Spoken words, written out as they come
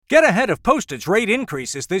Get ahead of postage rate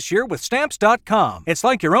increases this year with Stamps.com. It's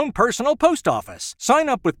like your own personal post office. Sign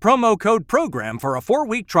up with promo code PROGRAM for a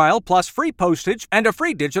 4-week trial plus free postage and a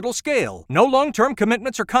free digital scale. No long-term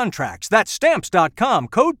commitments or contracts. That's Stamps.com,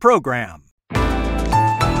 code PROGRAM.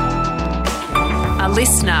 A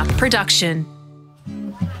listener production.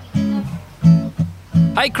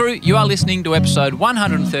 Hey crew, you are listening to episode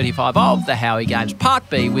 135 of The Howie Games, Part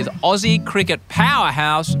B with Aussie cricket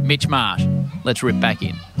powerhouse Mitch Marsh. Let's rip back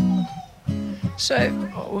in. So,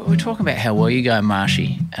 we're talking about how well you go,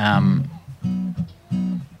 Marshy.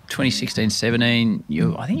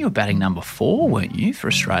 2016-17, I think you were batting number 4, weren't you, for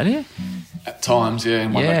Australia? At times, yeah,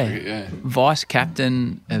 in one day cricket, yeah. Vice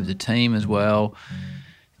captain of the team as well.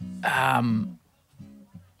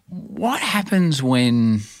 What happens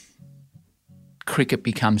when cricket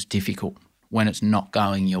becomes difficult, when it's not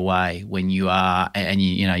going your way, when you are, and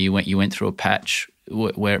you went through a patch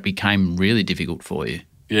where it became really difficult for you?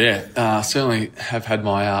 Yeah, certainly have had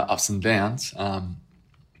my ups and downs,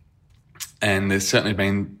 and there's certainly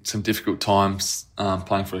been some difficult times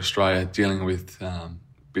playing for Australia, dealing with a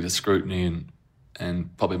bit of scrutiny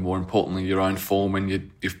and probably more importantly your own form when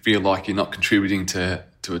you feel like you're not contributing to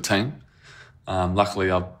a team. Luckily,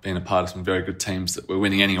 I've been a part of some very good teams that were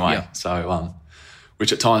winning anyway, yeah. So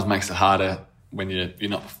which at times makes it harder when you're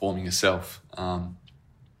not performing yourself. But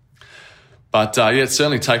it's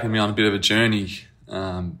certainly taken me on a bit of a journey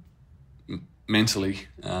mentally,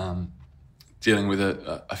 dealing with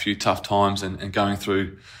a few tough times and going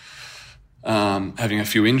through having a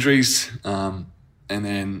few injuries, and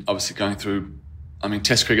then obviously going through. I mean,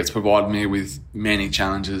 Test cricket's provided me with many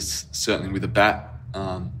challenges, certainly with the bat,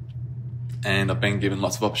 and I've been given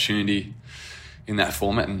lots of opportunity in that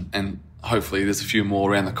format, and hopefully there's a few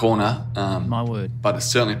more around the corner. My word! But it's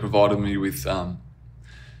certainly provided me with some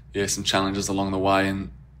challenges along the way, and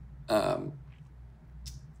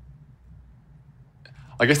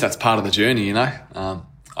I guess that's part of the journey, you know. I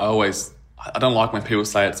don't like when people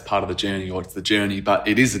say it's part of the journey or it's the journey, but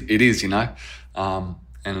it is, you know.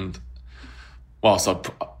 And whilst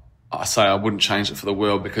I say I wouldn't change it for the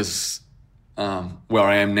world, because where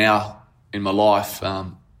I am now in my life,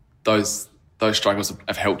 those struggles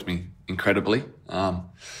have helped me incredibly. I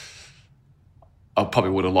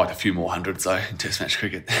probably would have liked a few more hundreds though in Test match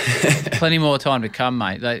cricket. Plenty more time to come,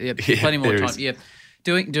 mate. Plenty more time. Yeah,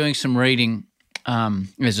 doing some reading.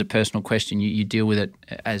 As a personal question, you deal with it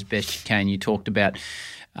as best you can. You talked about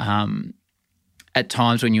at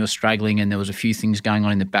times when you were struggling and there was a few things going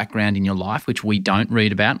on in the background in your life which we don't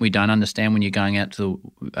read about, we don't understand when you're going out to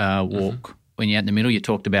the walk. When you're out in the middle, you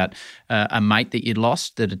talked about a mate that you'd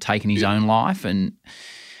lost that had taken his own life, and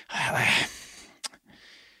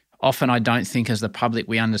often I don't think as the public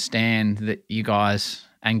we understand that you guys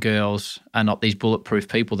and girls are not these bulletproof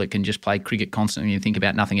people that can just play cricket constantly and think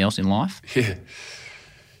about nothing else in life. Yeah,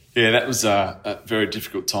 that was a very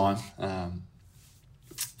difficult time.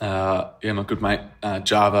 My good mate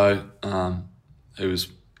Jarvo, who was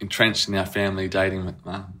entrenched in our family, dating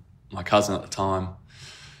my cousin at the time.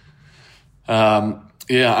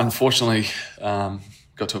 Unfortunately,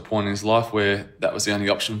 got to a point in his life where that was the only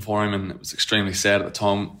option for him, and it was extremely sad at the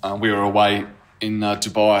time. We were away in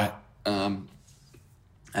Dubai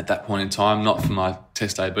at that point in time, not for my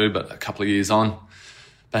Test debut, but a couple of years on,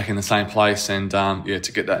 back in the same place. And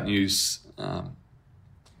to get that news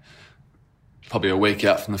probably a week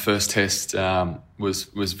out from the first Test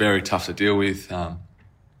was very tough to deal with. I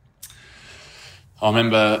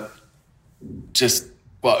remember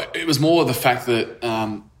it was more the fact that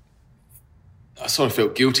I sort of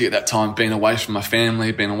felt guilty at that time, being away from my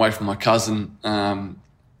family, being away from my cousin, and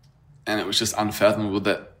it was just unfathomable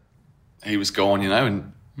that he was gone, you know,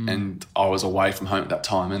 and I was away from home at that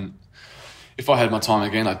time. And if I had my time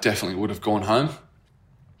again, I definitely would have gone home.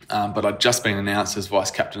 But I'd just been announced as vice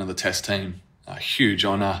captain of the Test team, a huge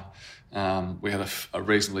honour. We had a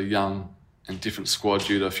reasonably young and different squad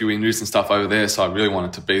due to a few injuries and stuff over there, so I really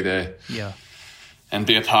wanted to be there. Yeah. And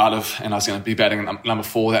be a part of, and I was going to be batting number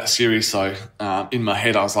 4 that series. So in my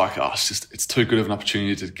head, I was like, it's too good of an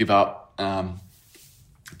opportunity to give up.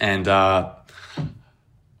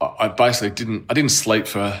 I basically didn't sleep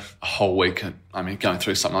for a whole week. I mean, going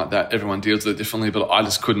through something like that, everyone deals with it differently, but I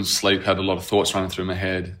just couldn't sleep, had a lot of thoughts running through my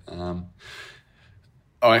head.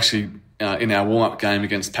 I actually, in our warm-up game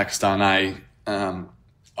against Pakistan A, I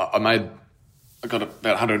got about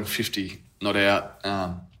 150 not out.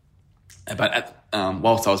 But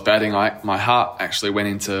whilst I was batting, my heart actually went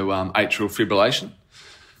into atrial fibrillation,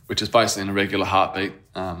 which is basically an irregular heartbeat.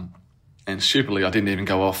 And stupidly, I didn't even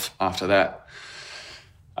go off after that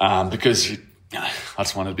because I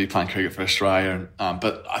just wanted to be playing cricket for Australia.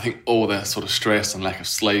 But I think all the sort of stress and lack of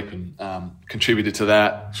sleep and contributed to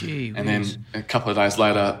that. And then a couple of days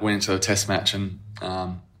later, went into a test match, and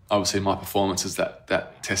obviously my performances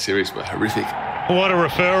that test series were horrific. What a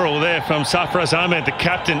referral there from Sarfaraz Ahmed, the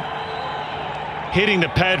captain, hitting the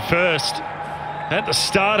pad first at the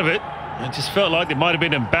start of it. It just felt like there might have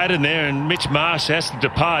been a bat in there, and Mitch Marsh has to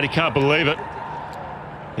depart. He can't believe it.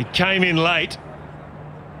 He came in late,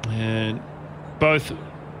 and both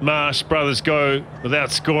Marsh brothers go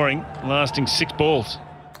without scoring, lasting 6 balls.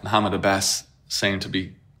 Mohamed Abbas seemed to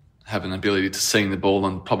be having an ability to seeing the ball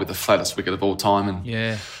on probably the flattest wicket of all time,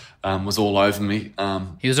 and was all over me.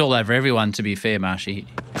 He was all over everyone, to be fair, Marshy.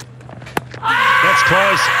 That's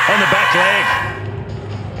close on the back leg.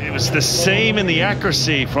 It was the seam and the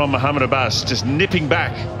accuracy from Mohamed Abbas, just nipping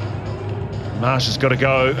back. Marsh has got to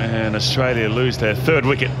go, and Australia lose their 3rd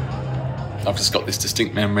wicket. I've just got this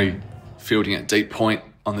distinct memory fielding at deep point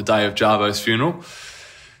on the day of Jarbo's funeral,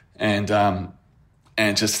 and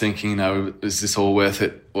just thinking, is this all worth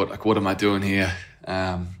it? What am I doing here?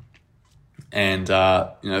 That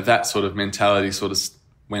sort of mentality sort of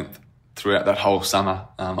went throughout that whole summer.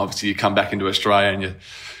 Obviously, you come back into Australia and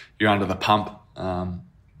you're under the pump,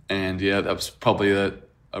 that was probably a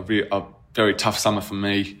very tough summer for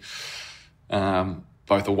me,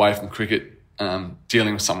 both away from cricket.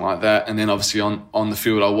 Dealing with something like that, and then obviously on the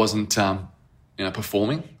field I wasn't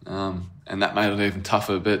performing, and that made it even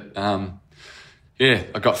tougher. But I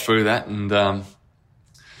got through that, and I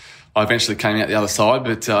eventually came out the other side.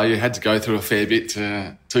 But you had to go through a fair bit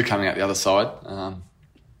to coming out the other side.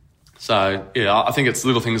 I think it's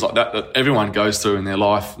little things like that everyone goes through in their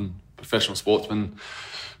life, and professional sportsmen,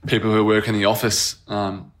 people who work in the office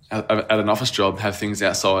at an office job, have things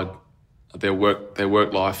outside their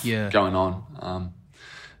work life going on.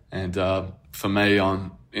 For me,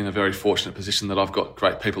 I'm in a very fortunate position that I've got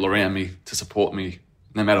great people around me to support me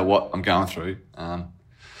no matter what I'm going through.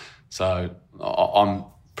 So I'm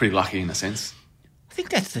pretty lucky in a sense. I think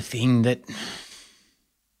that's the thing that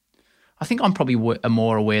I think I'm probably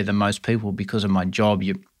more aware than most people because of my job.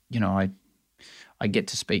 I get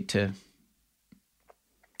to speak to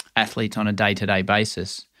athletes on a day-to-day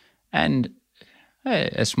basis, and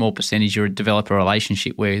a small percentage you develop a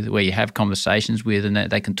relationship where you have conversations with, and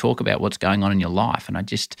they can talk about what's going on in your life. And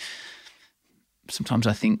sometimes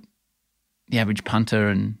I think the average punter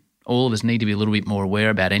and all of us need to be a little bit more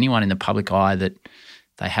aware about anyone in the public eye that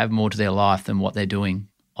they have more to their life than what they're doing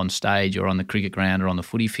on stage or on the cricket ground or on the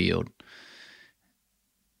footy field.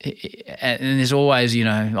 And there's always,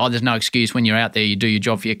 there's no excuse when you're out there, you do your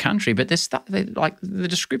job for your country. But there's stuff like the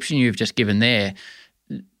description you've just given there.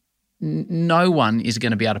 No one is going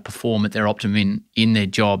to be able to perform at their optimum in their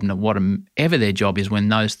job, whatever their job is, when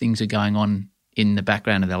those things are going on in the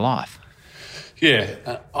background of their life.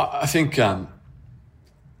 Yeah, I think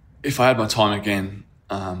if I had my time again,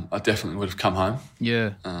 I definitely would have come home.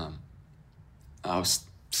 Yeah. I was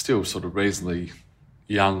still sort of reasonably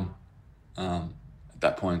young at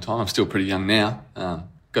that point in time. I'm still pretty young now. Got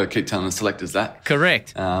to keep telling the selectors that.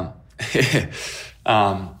 Correct.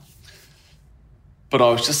 But I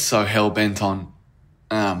was just so hell-bent on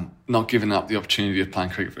not giving up the opportunity of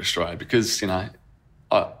playing cricket for Australia because, I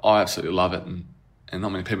absolutely love it, and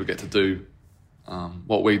not many people get to do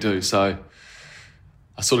what we do. So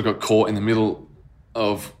I sort of got caught in the middle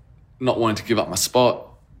of not wanting to give up my spot,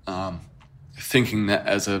 thinking that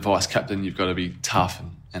as a vice-captain you've got to be tough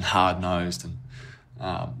and hard-nosed and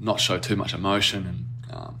not show too much emotion,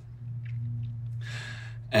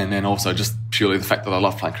 and then also just purely the fact that I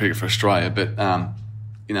love playing cricket for Australia. But,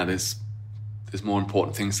 there's more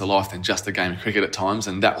important things to life than just a game of cricket at times,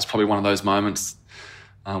 and that was probably one of those moments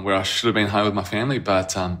where I should have been home with my family,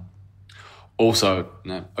 but also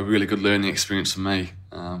a really good learning experience for me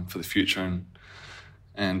for the future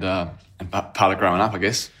and part of growing up, I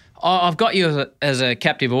guess. I've got you as a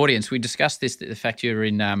captive audience. We discussed this, the fact you were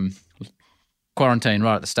in quarantine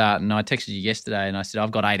right at the start, and I texted you yesterday and I said,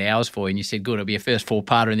 I've got 8 hours for you, and you said, good, it'll be a first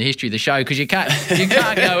 4-parter in the history of the show because you can't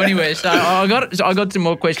go anywhere. So I got some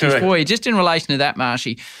more questions for you, just in relation to that,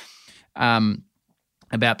 Marshy,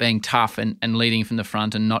 about being tough and leading from the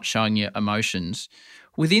front and not showing your emotions.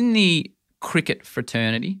 Within the cricket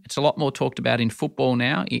fraternity, it's a lot more talked about in football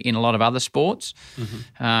now, in a lot of other sports.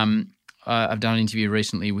 Mm-hmm. I've done an interview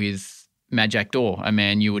recently with Majak Daw, a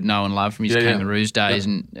man you would know and love from his Kangaroos days,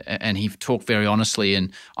 and he talked very honestly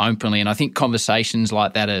and openly, and I think conversations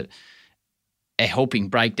like that are helping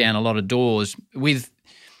break down a lot of doors. With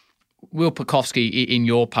Will Pukowski, in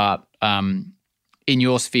your part, in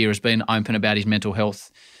your sphere, has been open about his mental health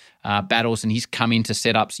battles, and he's come into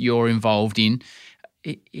setups you're involved in.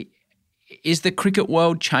 is the cricket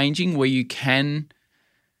world changing where you can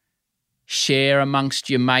share amongst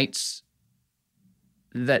your mates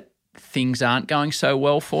that things aren't going so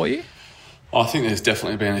well for you? I think there's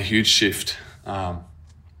definitely been a huge shift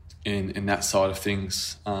in that side of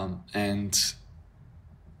things,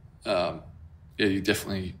 you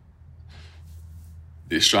definitely,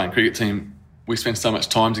 the Australian cricket team, we spend so much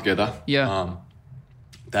time together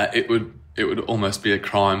that it would almost be a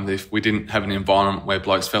crime if we didn't have an environment where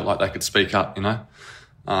blokes felt like they could speak up, you know.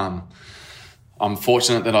 I'm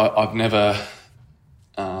fortunate that I've never,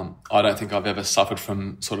 I don't think I've ever suffered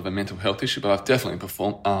from sort of a mental health issue, but I've definitely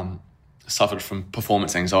suffered from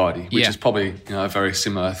performance anxiety, which is probably, you know, a very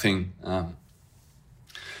similar thing.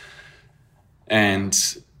 And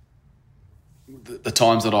the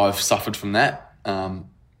times that I've suffered from that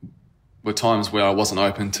were times where I wasn't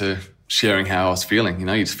open to sharing how I was feeling. You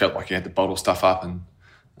know, you just felt like you had to bottle stuff up. And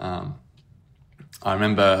I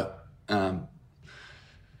remember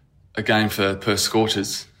a game for Perth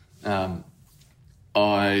Scorchers.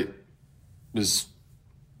 I was,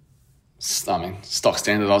 stock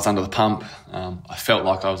standard, I was under the pump. I felt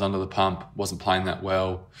like I was under the pump, wasn't playing that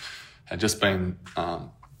well, had just been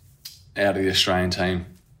out of the Australian team,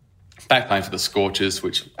 back playing for the Scorchers,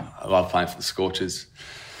 which I love playing for the Scorchers.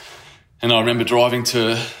 And I remember driving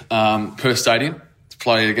to Perth Stadium to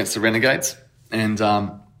play against the Renegades, and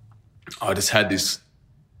I just had this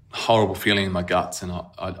horrible feeling in my guts, and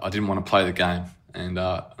I didn't want to play the game. And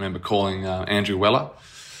I remember calling Andrew Weller,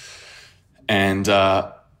 and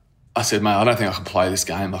I said, mate, I don't think I can play this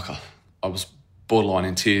game. Like I was borderline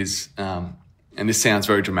in tears, and this sounds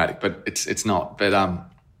very dramatic, but it's not. But I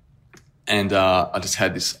just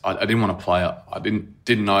had this. I didn't want to play. I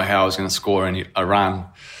didn't know how I was going to score a run.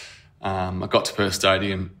 I got to Perth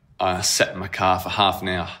Stadium. I sat in my car for half an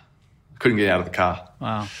hour. I couldn't get out of the car.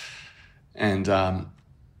 Wow. And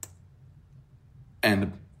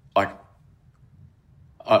like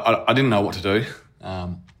I didn't know what to do.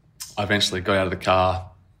 I eventually got out of the car,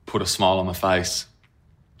 put a smile on my face,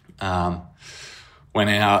 went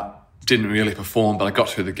out, didn't really perform, but I got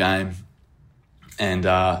through the game, and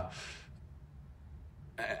I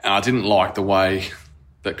didn't like the way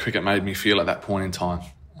that cricket made me feel at that point in time.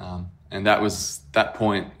 And that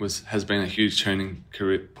point has been a huge turning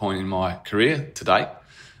point in my career to date.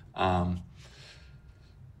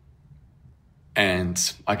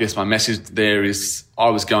 And I guess my message there is I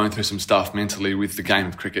was going through some stuff mentally with the game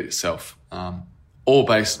of cricket itself, all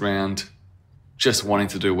based around just wanting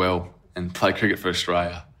to do well and play cricket for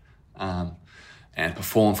Australia, and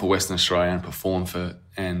perform for Western Australia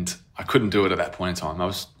and I couldn't do it at that point in time.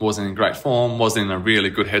 I wasn't in great form, wasn't in a really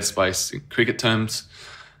good headspace in cricket terms.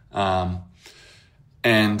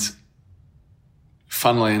 And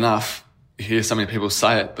funnily enough, you hear so many people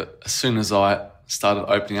say it, but as soon as I started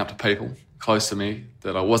opening up to people close to me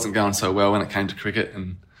that I wasn't going so well when it came to cricket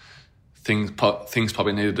and things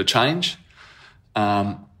probably needed to change,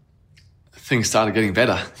 things started getting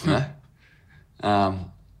better, you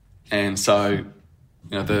know. And so, you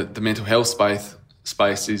know, the mental health space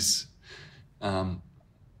is,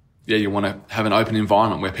 you want to have an open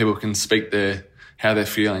environment where people can speak how they're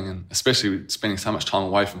feeling, and especially spending so much time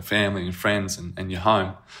away from family and friends and your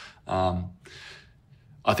home.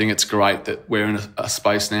 I think it's great that we're in a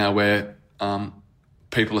space now where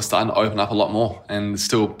people are starting to open up a lot more, and there's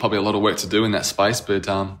still probably a lot of work to do in that space, but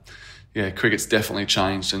cricket's definitely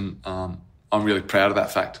changed, and I'm really proud of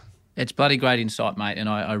that fact. It's bloody great insight, mate, and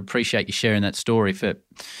I appreciate you sharing that story for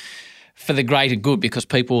the greater good, because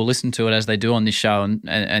people will listen to it as they do on this show,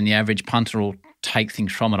 and the average punter will take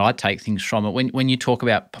things from it. I take things from it. When you talk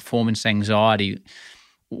about performance anxiety,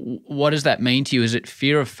 what does that mean to you? Is it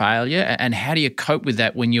fear of failure? And how do you cope with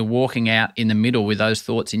that when you're walking out in the middle with those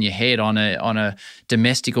thoughts in your head on a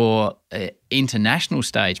domestic or international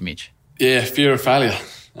stage, Mitch? Yeah, fear of failure.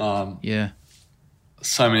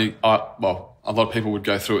 So many, a lot of people would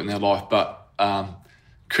go through it in their life, but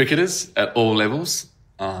cricketers at all levels,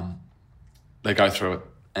 they go through it.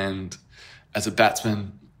 And as a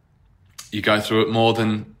batsman, you go through it more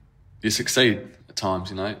than you succeed at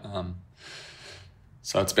times, you know.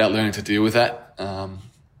 So it's about learning to deal with that.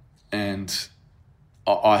 And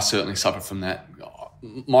I certainly suffered from that.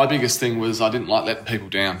 My biggest thing was I didn't like letting people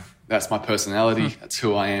down. That's my personality. That's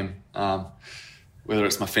who I am. Whether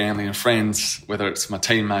it's my family and friends, whether it's my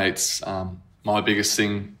teammates, my biggest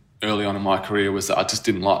thing early on in my career was that I just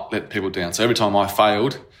didn't like letting people down. So every time I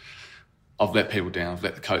failed, I've let people down. I've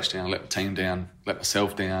let the coach down, let the team down, let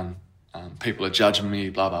myself down. People are judging me,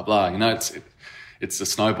 blah, blah, blah. You know, it's a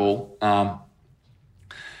snowball.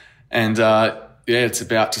 And it's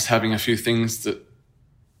about just having a few things that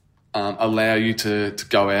allow you to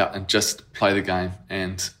go out and just play the game,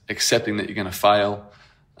 and accepting that you're going to fail,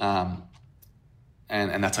 and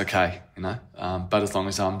that's okay, you know. But as long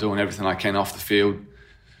as I'm doing everything I can off the field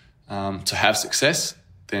to have success,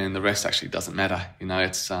 then the rest actually doesn't matter. You know,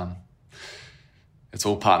 it's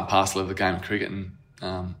all part and parcel of the game of cricket,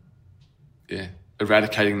 and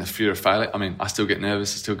eradicating the fear of failure. I mean, I still get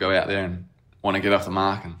nervous. I still go out there and want to get off the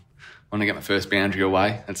mark and want to get my first boundary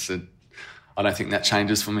away. I don't think that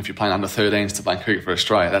changes from if you're playing under 13s to playing cricket for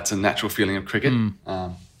Australia. That's a natural feeling of cricket.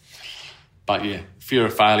 But yeah, fear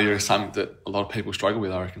of failure is something that a lot of people struggle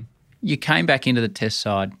with, I reckon. You came back into the Test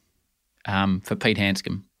side for Pete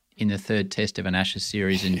Hanscom in the third Test of an Ashes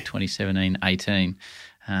series in 2017-18.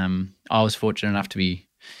 I was fortunate enough to be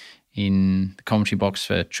in the commentary box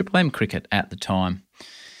for Triple M cricket at the time.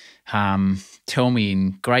 Tell me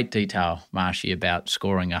in great detail, Marshy, about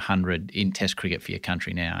scoring 100 in Test cricket for your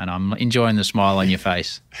country now, and I'm enjoying the smile on your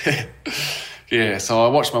face. Yeah, so I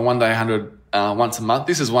watch my one-day 100 once a month.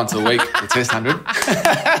 This is once a week, the Test 100.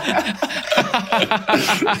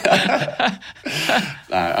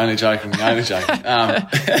 No, only joking. Mate,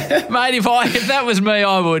 if that was me,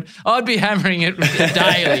 I'd be hammering it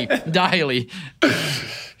daily.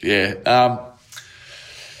 Yeah.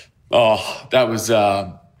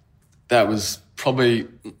 That was probably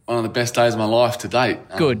one of the best days of my life to date.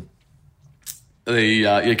 Good.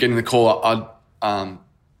 Getting the call.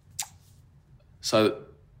 So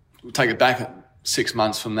we'll take it back 6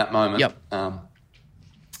 months from that moment. Yep.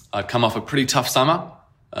 I'd come off a pretty tough summer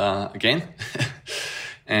again,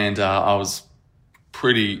 and I was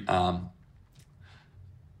pretty. I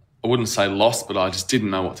wouldn't say lost, but I just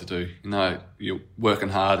didn't know what to do. You know, you're working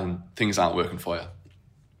hard and things aren't working for you.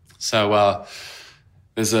 So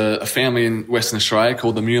there's a family in Western Australia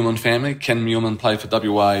called the Mewman family. Ken Mewman played for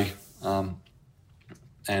WA,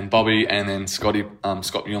 and Bobby, and then Scott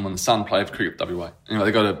Mewman, the son, played for cricket for WA. Anyway,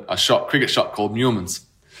 they got a cricket shop called Mewman's,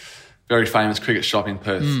 very famous cricket shop in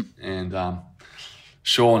Perth. And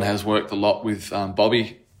Sean has worked a lot with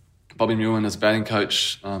Bobby Mewman as batting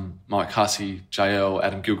coach. Mike Hussey, JL,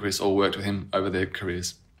 Adam Gilchrist all worked with him over their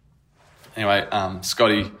careers. Anyway,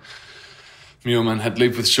 Scotty Mewman had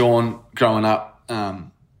lived with Sean growing up,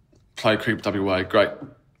 played cricket for WA,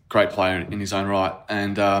 great player in his own right.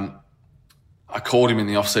 And I called him in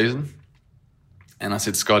the off season, and I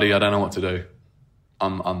said, Scotty, I don't know what to do.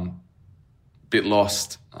 I'm a bit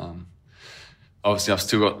lost. Obviously, I've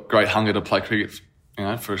still got great hunger to play cricket, you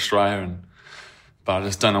know, for Australia, but I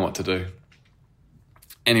just don't know what to do.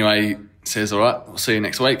 Anyway, he says, all right, we'll see you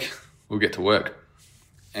next week. We'll get to work.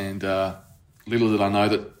 And little did I know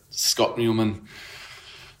that Scott Mewman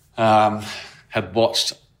had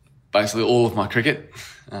watched basically all of my cricket.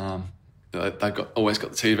 They've always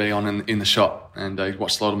got the TV on in the shop, and he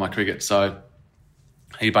watched a lot of my cricket. So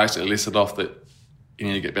he basically listed off that you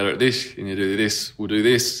need to get better at this, you need to do this, we'll do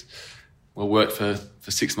this. We'll work for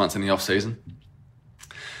 6 months in the off season.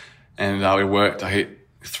 And we worked. I hit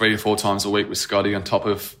 3 or 4 times a week with Scotty on top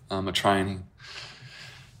of a training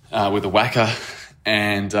with a whacker,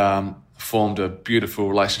 and formed a beautiful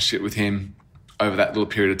relationship with him over that little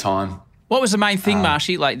period of time. What was the main thing,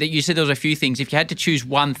 Marshy? Like that you said there was a few things. If you had to choose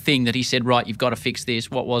one thing that he said, right, you've got to fix this,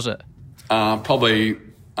 what was it? Probably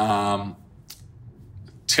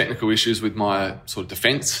technical issues with my sort of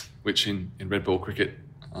defence, which in red ball cricket,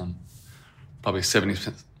 probably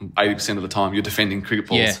 70%, 80% of the time you're defending cricket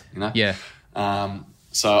balls, you know? Yeah.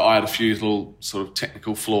 So I had a few little sort of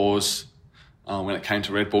technical flaws when it came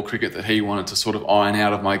to red ball cricket that he wanted to sort of iron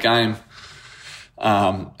out of my game.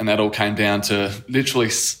 And that all came down to literally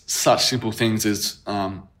such simple things as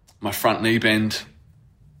my front knee bend,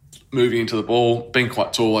 moving into the ball, being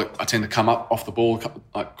quite tall. I tend to come up off the ball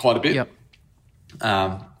quite a bit. Yep.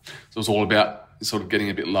 So it was all about sort of getting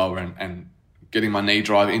a bit lower and getting my knee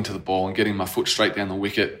drive into the ball and getting my foot straight down the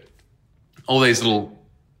wicket. All these little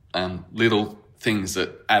things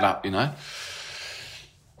that add up, you know.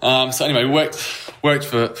 So anyway, worked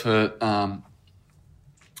for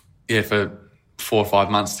 4 or 5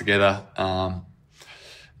 months together,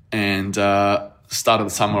 and started the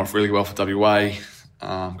summer off really well for WA.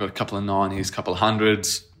 Got a couple of 90s, a couple of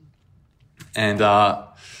 100s, and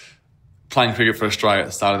playing cricket for Australia at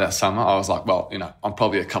the start of that summer, I was like, well, you know, I'm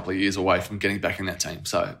probably a couple of years away from getting back in that team.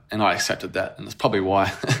 So, and I accepted that, and that's probably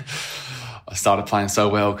why I started playing so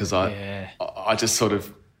well, because I just sort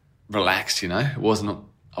of relaxed, you know. I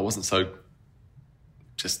wasn't so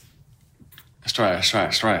just Australia.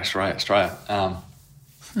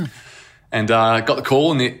 And got the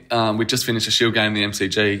call, and we just finished a Shield game in the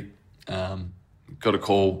MCG. Got a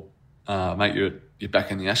call, mate, you're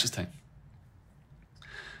back in the Ashes team.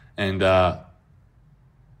 And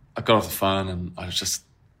I got off the phone and I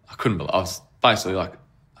couldn't believe. I was basically like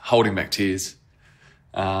holding back tears.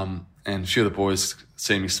 And a few of the boys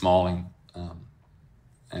see me smiling,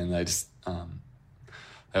 and they just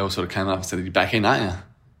they all sort of came up and said, "Are you back in, aren't you?" And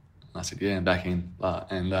I said, "Yeah, I'm back in."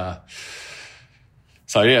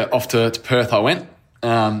 So yeah, off to Perth I went,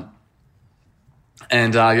 and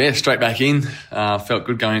straight back in. Felt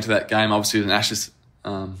good going into that game. Obviously, it was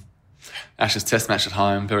an Ashes Test match at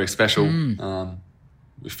home, very special.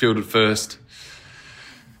 We fielded first,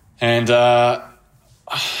 and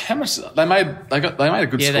how much they made? They made a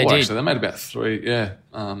good score. They actually, they made about 3,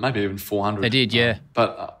 maybe even 400. They did, yeah.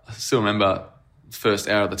 But I still remember the first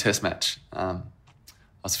hour of the Test match. I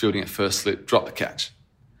was fielding at first slip, dropped the catch,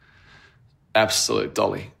 absolute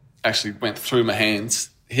dolly. Actually went through my hands,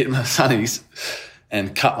 hit my sunnies,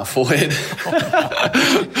 and cut my forehead.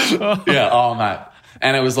 Yeah, oh mate,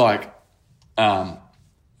 and it was like, it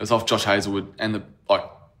was off Josh Hazelwood, and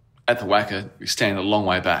at the whacker, we stand a long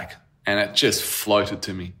way back. And it just floated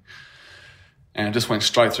to me. And it just went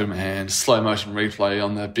straight through my hand. Slow motion replay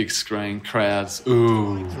on the big screen, crowds.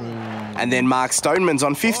 Ooh. And then Mark Stoneman's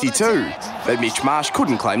on 52, but Mitch Marsh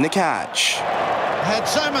couldn't claim the catch. Had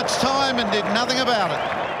so much time and did nothing about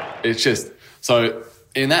it. It's just, so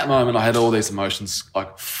in that moment, I had all these emotions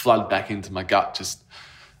like flood back into my gut. Just,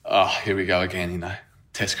 here we go again, you know.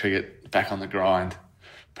 Test cricket, back on the grind.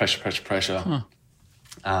 Pressure.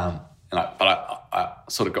 But I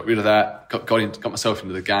sort of got rid of that, got myself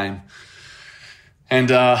into the game. And,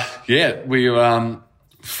 we were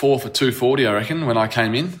 4 for 240, I reckon, when I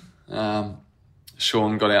came in.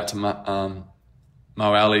 Sean got out to Mo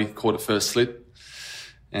Ali, caught it first slip.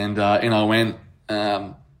 And in I went.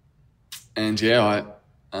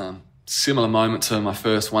 Similar moment to my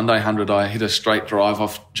first one-day 100, I hit a straight drive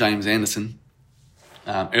off James Anderson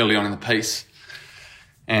early on in the piece.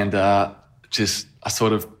 And I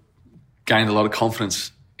sort of gained a lot of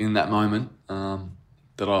confidence in that moment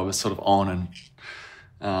that I was sort of on,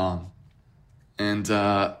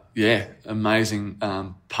 amazing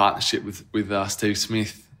partnership with Steve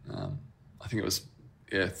Smith. I think it was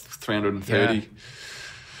 330.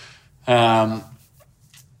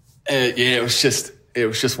 It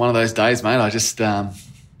was just one of those days, mate. I just I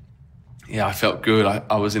felt good. I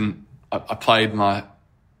played my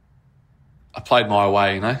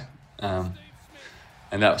way, you know.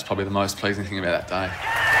 And that was probably the most pleasing thing about that day.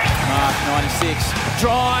 Marsh, 96.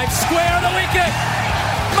 Drive, square of the wicket.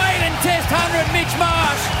 Maiden Test 100, Mitch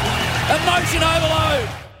Marsh. Emotion overload.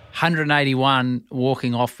 181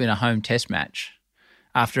 walking off in a home Test match.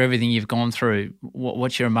 After everything you've gone through,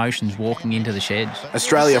 what's your emotions walking into the sheds?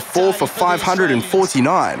 Australia 4 for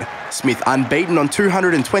 549. Smith unbeaten on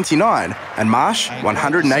 229. And Marsh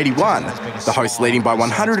 181. The hosts leading by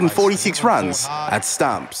 146 runs at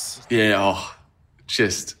stumps. Yeah,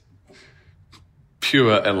 just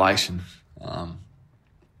pure elation.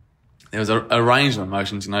 There was a range of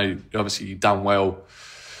emotions. You know, obviously you've done well,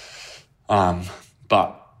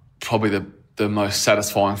 but probably the most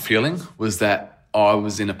satisfying feeling was that I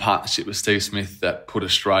was in a partnership with Steve Smith that put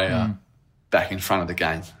Australia back in front of the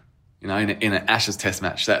game. You know, in an Ashes Test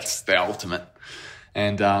match, that's the ultimate.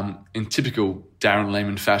 And in typical Darren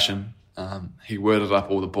Lehman fashion, he worded up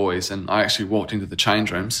all the boys, and I actually walked into the change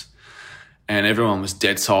rooms. And everyone was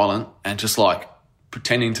dead silent and just like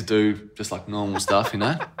pretending to do just like normal stuff, you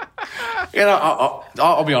know. You know,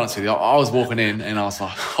 I'll be honest with you. I was walking in and I was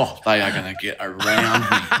like, they are going to get around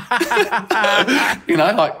me. You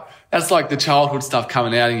know, like that's like the childhood stuff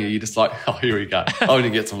coming out in you. You're just like, here we go. I'm going to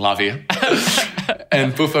get some love here.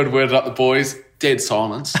 And Bufford worded up the boys, dead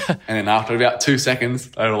silence. And then after about 2 seconds,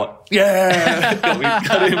 they were like, yeah,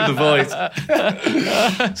 got in with the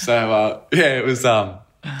boys. So, it was...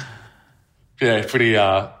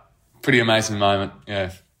 pretty amazing moment,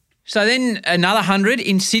 yeah. So then another 100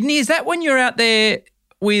 in Sydney. Is that when you're out there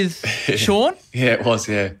with Sean? Yeah, it was,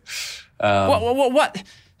 yeah. What?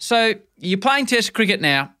 So you're playing Test cricket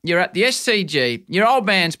now. You're at the SCG. Your old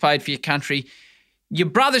man's played for your country. Your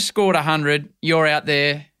brother scored 100. You're out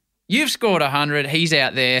there. You've scored 100. He's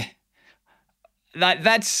out there.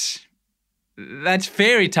 That's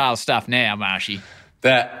fairy tale stuff now, Marshy.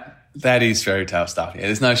 That is fairy tale stuff. Yeah,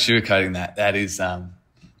 there's no sugarcoating that. That is,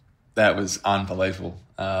 that was unbelievable.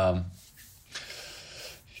 I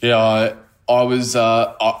was.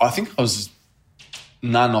 I think I was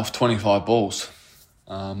none off 25 balls.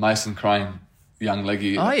 Mason Crane, young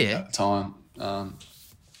leggy at the time.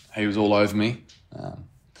 He was all over me,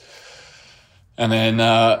 and then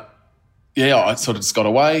I sort of just got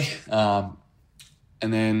away, and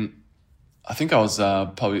then. I think I was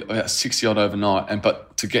probably about 60 odd overnight,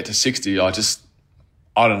 but to get to 60, I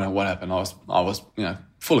don't know what happened. I was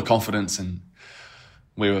full of confidence, and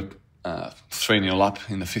we were 3-0 up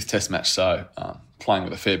in the 5th Test match, so playing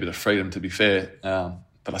with a fair bit of freedom, to be fair.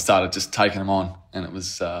 But I started just taking them on, and it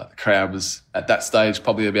was the crowd was at that stage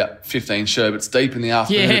probably about 15 sherbets deep in the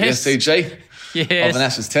afternoon at the SCG of an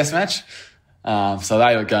Ashes Test match. So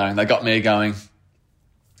they were going. They got me going.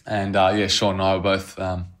 And, Sean and I were both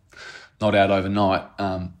not out overnight.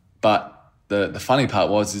 But the funny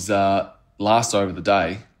part is last over the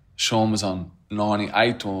day, Sean was on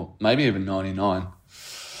 98 or maybe even 99.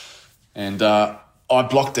 And I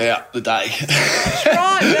blocked out the day.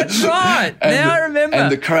 That's right. Now I remember.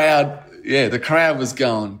 And the crowd was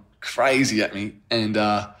going crazy at me, and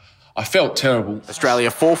I felt terrible. Australia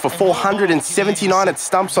fall for 479 at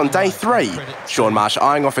stumps on day 3. Shaun Marsh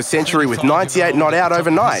eyeing off a century with 98 not out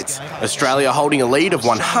overnight. Australia holding a lead of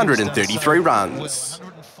 133 runs.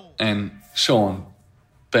 And Sean,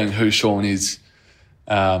 being who Sean is,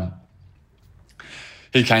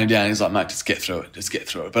 he came down and he's like, mate, just get through it.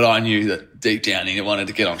 But I knew that deep down he wanted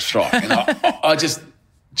to get on strike. And I just,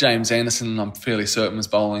 James Anderson, I'm fairly certain, was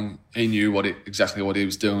bowling. He knew exactly what he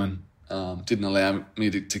was doing. Didn't allow me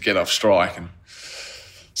to get off strike. And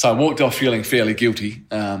so I walked off feeling fairly guilty,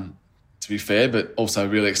 to be fair, but also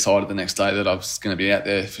really excited the next day that I was going to be out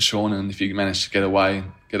there for Sean, and if he managed to get away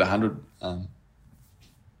and get 100.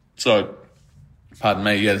 So, pardon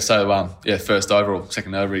me, first over or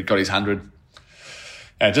second over, he got his 100.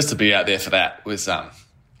 Just to be out there for that was,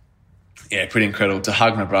 pretty incredible. To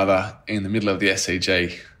hug my brother in the middle of the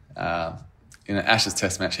SCG in an Ashes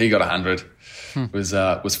Test match, he got 100. Was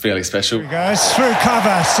fairly special. Here he goes through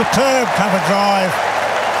cover, superb cover drive.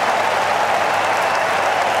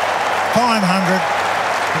 500,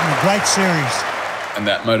 in a great series. And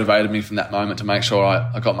that motivated me from that moment to make sure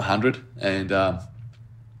I got my 100. And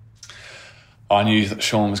I knew that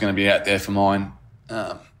Sean was going to be out there for mine,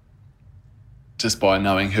 just by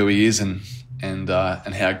knowing who he is and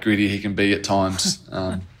how gritty he can be at times.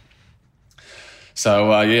 Got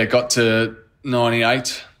to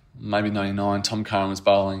 98. Maybe 99, Tom Curran was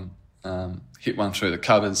bowling, hit one through the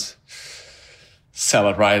covers,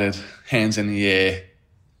 celebrated, hands in the air,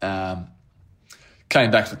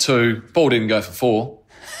 came back for 2, ball didn't go for 4.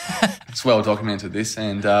 It's well documented, this,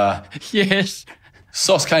 and yes,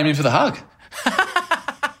 Sauce came in for the hug.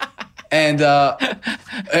 And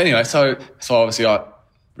anyway, so obviously I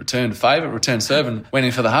returned favour, returned serve, and went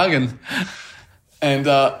in for the hug, and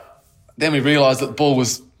then we realised that the ball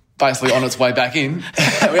was basically on its way back in. We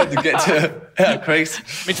had to get to our crease.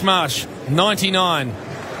 Mitch Marsh, 99.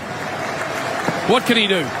 What can he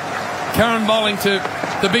do? Curran bowling to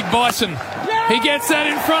the big Bison. He gets that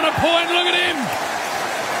in front of point. Look at him.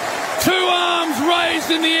 2 arms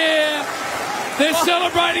raised in the air. They're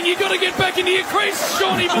celebrating. You've got to get back into your crease,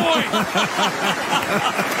 Shawnee boy.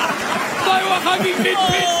 They were hugging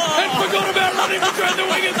mid-pitch and forgot about running between the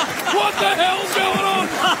wingers. What the hell's going on?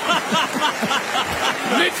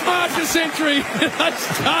 Mitch Marsh a century. They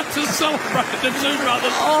start to celebrate the 2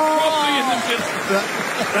 brothers properly in the middle.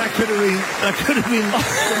 That could have been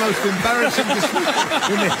the most embarrassing decision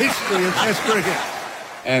in the history of Test cricket.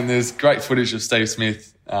 And there's great footage of Steve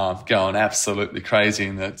Smith going absolutely crazy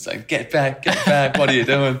and saying, get back, what are you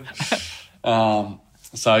doing?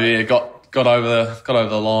 Got over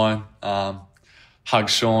the line, hugged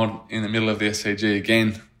Sean in the middle of the SCG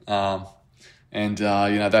again.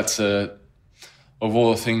 That's of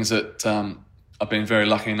all the things that I've been very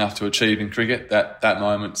lucky enough to achieve in cricket, that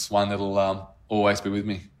moment's one that'll always be with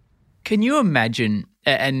me. Can you imagine,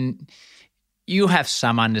 and you have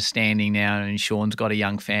some understanding now, and Sean's got a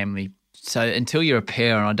young family, so until you're a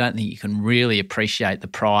parent, I don't think you can really appreciate the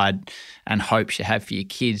pride and hopes you have for your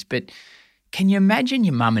kids. But can you imagine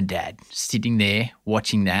your mum and dad sitting there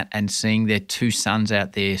watching that and seeing their 2 sons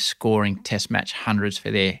out there scoring Test match hundreds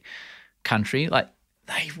for their country? Like,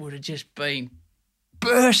 they would have just been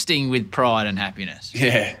bursting with pride and happiness.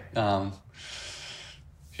 Yeah. I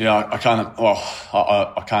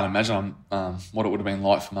can't imagine what it would have been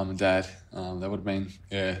like for mum and dad. They would have been,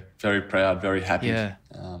 very proud, very happy. Yeah.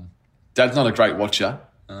 Dad's not a great watcher.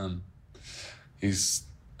 He's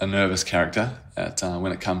a nervous character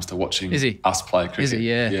when it comes to watching us play cricket. Is he?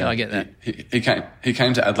 Yeah, I get that. He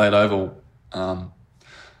came to Adelaide Oval to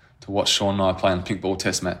watch Sean and I play in the pink ball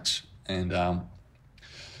Test match, and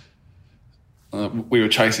we were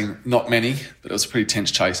chasing not many, but it was a pretty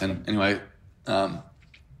tense chase. And anyway,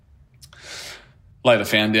 later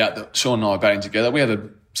found out that Sean and I were batting together. We had a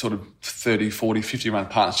sort of 30, 40, 50-run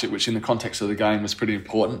partnership, which in the context of the game was pretty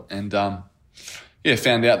important. And,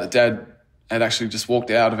 found out that Dad had actually just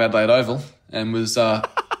walked out of Adelaide Oval and was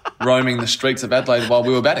roaming the streets of Adelaide while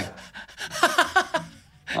we were batting.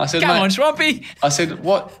 I said, Come mate, on, Swampy. I said,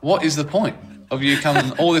 what is the point of you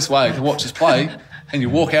coming all this way to watch us play and you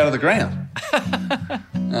walk out of the ground?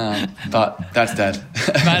 But that's Dad.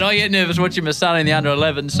 Mate, I get nervous watching my son in the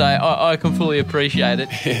under-11, so I can fully appreciate it.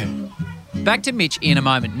 Yeah. Back to Mitch in a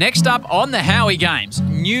moment. Next up on the Howie Games,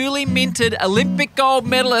 newly minted Olympic gold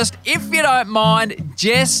medalist, if you don't mind,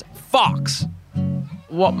 Jess Fox.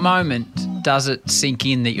 What moment does it sink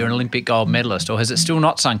in that you're an Olympic gold medalist, or has it still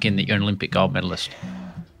not sunk in that you're an Olympic gold medalist?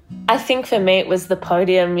 I think for me it was the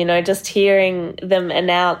podium, just hearing them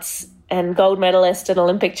announce and gold medalist and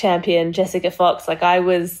Olympic champion Jessica Fox. Like, I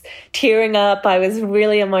was tearing up. I was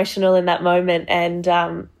really emotional in that moment,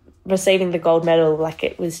 and receiving the gold medal, like,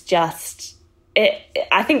 it was just...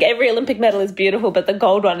 I think every Olympic medal is beautiful, but the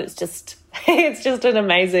gold one, it's just an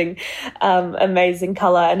amazing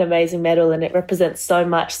colour and amazing medal, and it represents so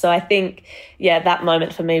much. So I think, that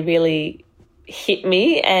moment for me really hit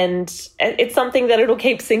me, and it's something that it'll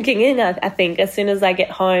keep sinking in. I think as soon as I get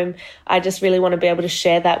home, I just really want to be able to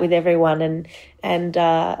share that with everyone and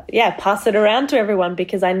pass it around to everyone,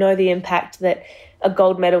 because I know the impact that a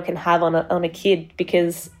gold medal can have on a kid,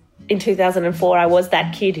 because in 2004, I was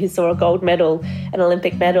that kid who saw a gold medal, an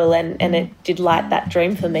Olympic medal, and it did light that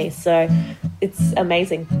dream for me. So it's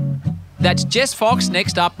amazing. That's Jess Fox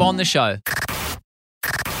next up on the show.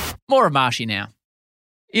 More of Marshy now.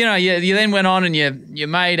 You then went on and you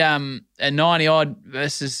made a 90-odd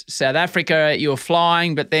versus South Africa. You were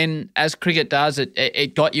flying, but then, as cricket does,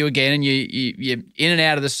 it got you again, and you're in and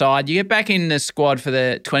out of the side. You get back in the squad for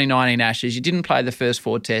the 2019 Ashes. You didn't play the first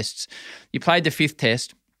 4 tests. You played the 5th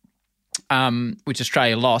test, which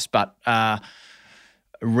Australia lost, but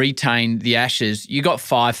retained the Ashes. You got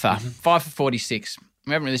 5 for 46.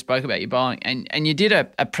 We haven't really spoke about your bowling, and you did a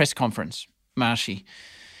press conference, Marshy.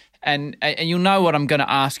 And you'll know what I'm going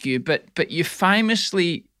to ask you, but you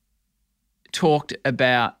famously talked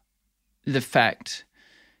about the fact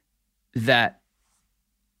that,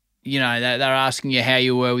 they're asking you how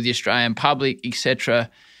you were with the Australian public,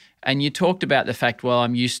 etc. And you talked about the fact, well,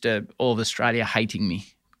 I'm used to all of Australia hating me,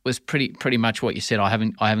 was pretty much what you said. I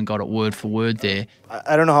haven't got it word for word there.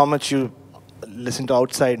 I don't know how much you listen to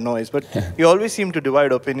outside noise, but you always seem to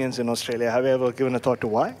divide opinions in Australia. Have you ever given a thought to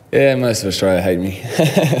why? Yeah, most of Australia hate me.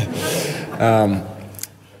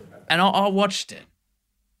 And I watched it,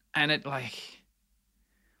 and it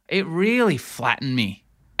really flattened me.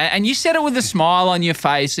 And you said it with a smile on your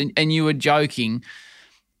face, and you were joking,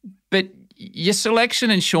 but your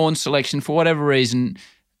selection and Sean's selection, for whatever reason,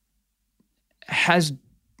 has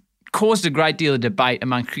caused a great deal of debate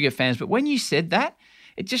among cricket fans. But when you said that,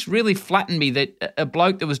 it just really flattened me that a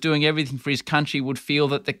bloke that was doing everything for his country would feel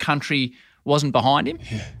that the country wasn't behind him.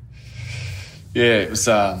 Yeah, it was...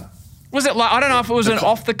 Was it I don't know if it was an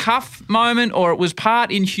off-the-cuff moment or it was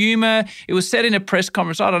part in humour. It was said in a press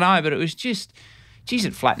conference. I don't know, but it was just, geez,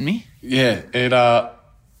 it flattened me. Yeah,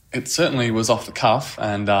 it certainly was off the cuff,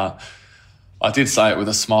 and I did say it with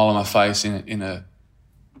a smile on my face in a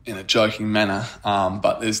joking manner.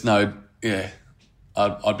 But there's no,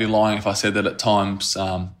 I'd be lying if I said that at times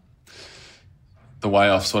the way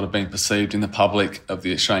I've sort of been perceived in the public of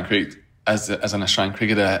the Australian cricket as an Australian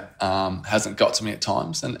cricketer hasn't got to me at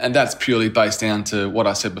times, and that's purely based down to what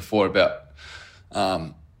I said before about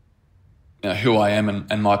who I am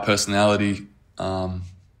and my personality, about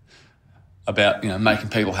making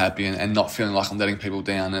people happy and not feeling like I'm letting people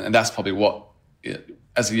down, and that's probably what,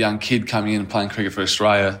 as a young kid coming in and playing cricket for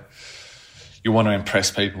Australia, you want to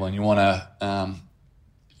impress people and you want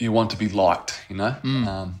to be liked, there's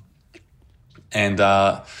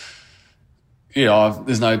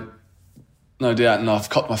no doubt, and I've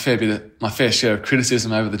copped my fair share of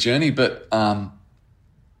criticism over the journey. But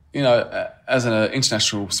as an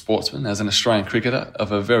international sportsman, as an Australian cricketer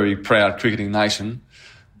of a very proud cricketing nation,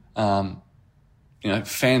 fans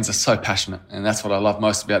are so passionate, and that's what I love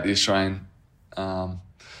most about the Australian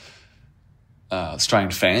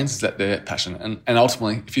fans, is that they're passionate. And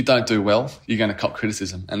ultimately, if you don't do well, you're going to cop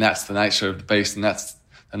criticism, and that's the nature of the beast, and that's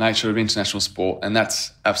the nature of international sport, and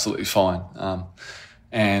that's absolutely fine.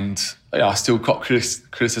 I still cop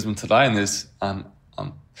criticism today, and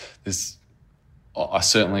I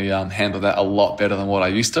certainly handle that a lot better than what I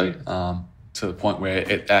used to the point where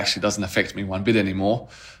it actually doesn't affect me one bit anymore,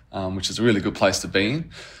 which is a really good place to be in.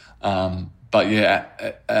 I've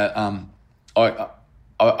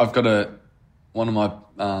got one of my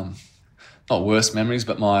not worst memories,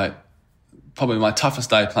 but probably my toughest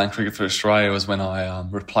day playing cricket for Australia was when I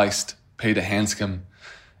replaced Peter Hanscom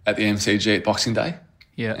at the MCG at Boxing Day.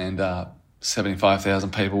 Yeah. And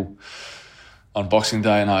 75,000 people on Boxing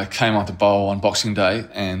Day, and I came on to bowl on Boxing Day,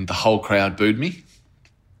 and the whole crowd booed me.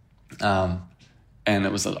 and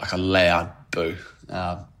it was like a loud boo.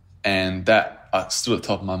 And that, I stood at the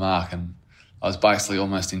top of my mark, and I was basically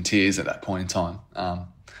almost in tears at that point in time.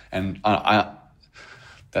 And I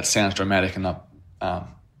that sounds dramatic, and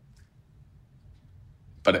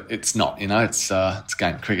but it's not. It's a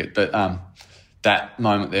game of cricket. But that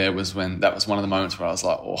moment there that was one of the moments where I was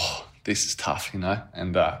like, oh, this is tough, And I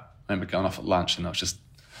remember going off at lunch, and I was just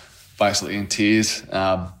basically in tears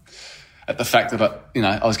at the fact that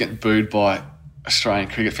I was getting booed by Australian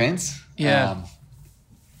cricket fans. Yeah.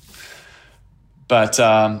 But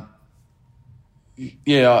I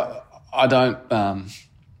don't.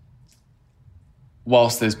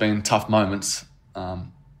 Whilst there's been tough moments, I've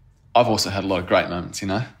also had a lot of great moments.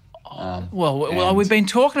 Well, we've been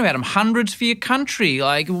talking about them. Hundreds for your country,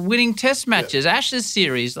 like winning Test matches, Ashes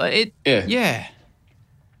series. Yeah.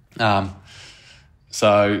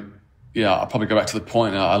 So, I'll probably go back to the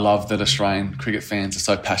point. I love that Australian cricket fans are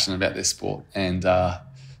so passionate about their sport. And,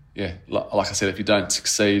 like I said, if you don't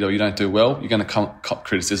succeed or you don't do well, you're going to cop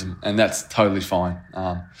criticism, and that's totally fine.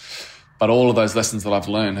 But all of those lessons that I've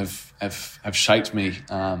learned have shaped me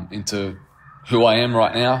into who I am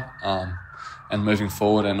right now and moving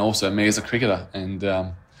forward, and also me as a cricketer. And,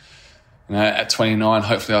 at 29,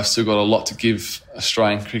 hopefully I've still got a lot to give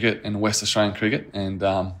Australian cricket and West Australian cricket, and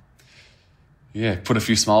put a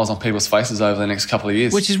few smiles on people's faces over the next couple of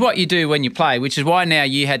years. Which is what you do when you play, which is why now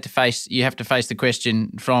you have to face the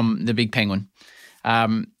question from the Big Penguin.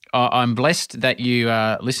 I'm blessed that you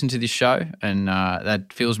listen to this show, and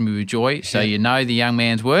that fills me with joy. So you know the young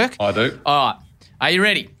man's work. I do. All right. Are you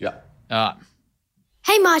ready? Yeah. All right.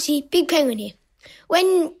 Hey, Marty, Big Penguin here.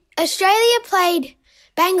 When Australia played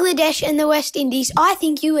Bangladesh and the West Indies, I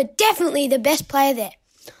think you were definitely the best player there.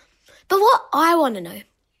 But what I want to know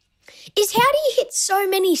is, how do you hit so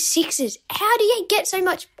many sixes? How do you get so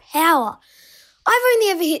much power? I've only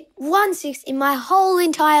ever hit 1 6 in my whole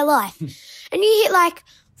entire life, and you hit like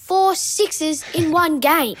 4 sixes in one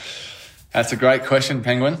game. That's a great question,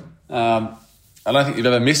 Penguin. I don't think you've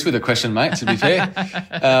ever missed with a question, mate, to be fair.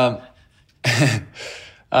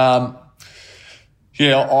 I'm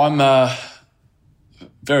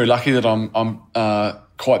very lucky that I'm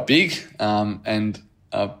quite big and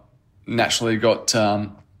naturally got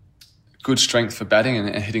good strength for batting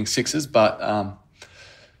and hitting sixes. But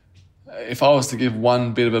if I was to give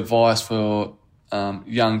one bit of advice for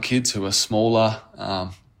young kids who are smaller,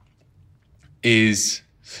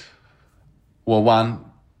 one,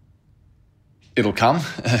 it'll come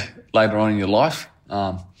later on in your life.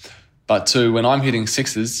 But two, when I'm hitting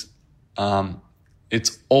sixes,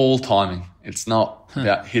 it's all timing. It's not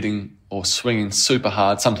about hitting or swinging super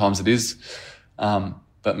hard. Sometimes it is.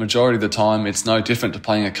 But majority of the time, it's no different to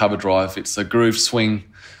playing a cover drive. It's a groove swing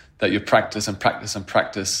that you practice and practice and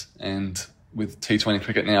practice. And with T20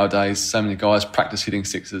 cricket nowadays, so many guys practice hitting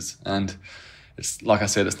sixes. And it's like I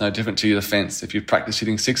said, it's no different to your defence. If you practice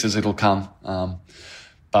hitting sixes, it'll come.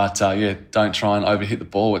 But don't try and overhit the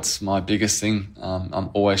ball. It's my biggest thing.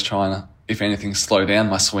 I'm always trying to, if anything, slow down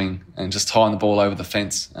my swing and just tying the ball over the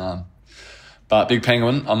fence. But Big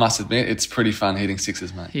Penguin, I must admit, it's pretty fun hitting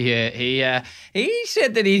sixes, mate. Yeah, he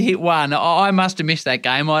said that he'd hit one. I must have missed that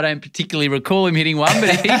game. I don't particularly recall him hitting one,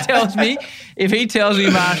 but if he tells me,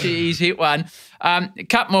 Marsh, he's hit one. A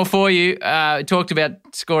couple more for you. Talked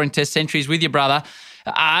about scoring Test centuries with your brother.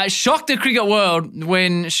 Shocked the cricket world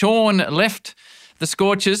when Sean left the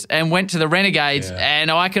Scorchers and went to the Renegades. Yeah. And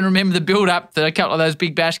I can remember the build-up to a couple of those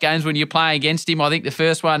Big Bash games when you're playing against him. I think the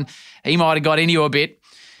first one, he might have got into you a bit.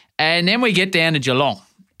 And then we get down to Geelong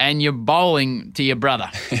and you're bowling to your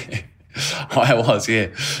brother. I was, yeah.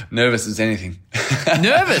 Nervous as anything.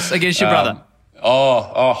 Nervous against your brother?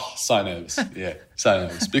 So nervous. Yeah, so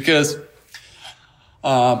nervous. Because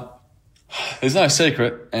there's no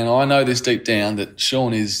secret, and I know this deep down, that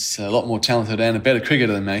Sean is a lot more talented and a better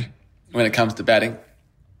cricketer than me when it comes to batting.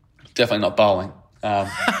 Definitely not bowling.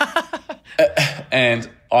 And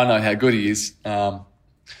I know how good he is. And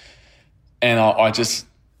I just,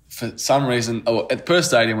 for some reason, at Perth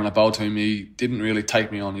Stadium when I bowled to him, he didn't really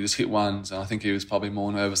take me on. He just hit ones, and I think he was probably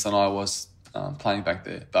more nervous than I was playing back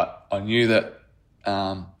there. But I knew that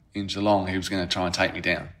in Geelong he was going to try and take me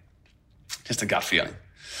down. Just a gut feeling.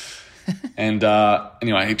 And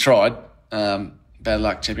anyway, he tried. Bad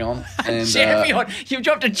luck, champion. And, champion? You've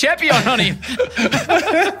dropped a champion on him.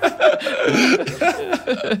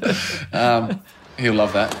 He'll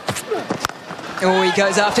love that. Oh, he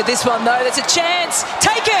goes after this one, though. There's a chance.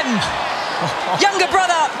 Taken! Younger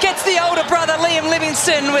brother gets the older brother, Liam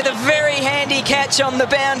Livingston, with a very handy catch on the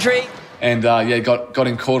boundary. And, got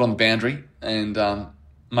him caught on the boundary. And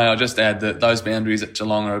may I just add that those boundaries at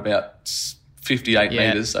Geelong are about 58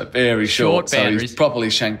 metres, so very short. So boundaries. he's properly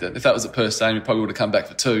shanked it. If that was at Perth Stadium, he probably would have come back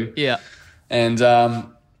for 2. Yeah. And, I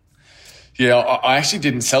actually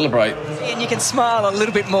didn't celebrate. And you can smile a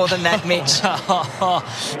little bit more than that, Mitch.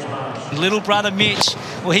 Little brother Mitch.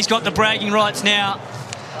 Well, he's got the bragging rights now.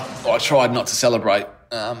 I tried not to celebrate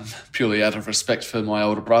purely out of respect for my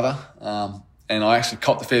older brother. And I actually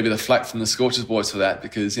copped a fair bit of flack from the Scorchers boys for that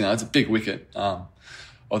because, it's a big wicket of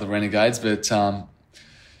the Renegades. But, I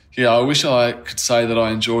wish I could say that I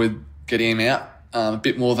enjoyed getting him out a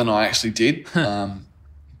bit more than I actually did.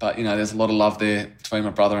 But, there's a lot of love there between my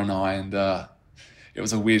brother and I, and it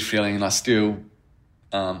was a weird feeling, and it's still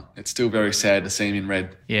very sad to see him in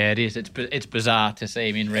red. Yeah, it is. It's bizarre to see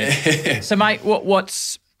him in red. So, mate,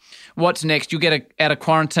 what's next? You'll get out of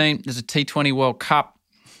quarantine. There's a T20 World Cup.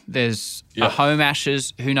 There's a home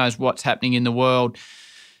Ashes. Who knows what's happening in the world?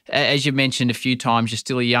 As you mentioned a few times, you're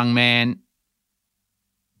still a young man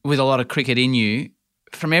with a lot of cricket in you.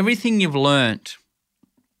 From everything you've learnt,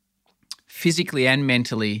 physically and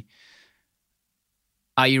mentally,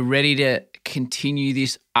 are you ready to continue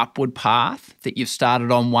this upward path that you've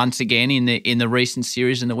started on once again in the recent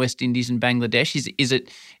series in the West Indies and Bangladesh? Is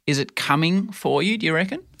it coming for you, do you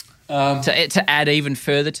reckon? To add even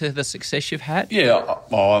further to the success you've had? Yeah,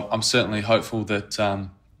 I'm certainly hopeful that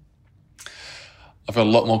I've got a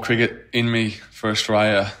lot more cricket in me for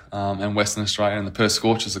Australia and Western Australia and the Perth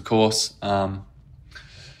Scorchers, of course.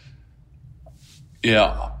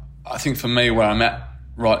 I think for me where I'm at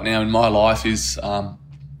right now in my life is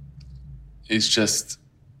just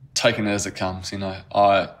taking it as it comes.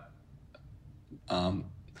 I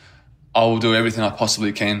will do everything I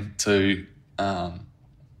possibly can to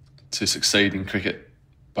succeed in cricket,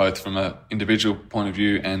 both from an individual point of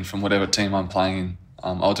view and from whatever team I'm playing in.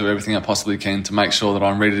 I'll do everything I possibly can to make sure that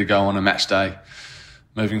I'm ready to go on a match day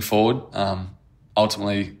moving forward.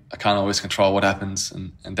 Ultimately, I can't always control what happens,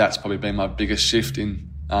 and that's probably been my biggest shift in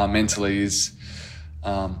mentally is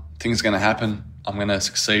things are going to happen. I'm going to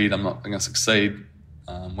succeed. I'm not going to succeed.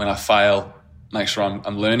 When I fail, make sure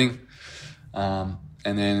I'm learning, and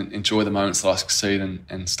then enjoy the moments that I succeed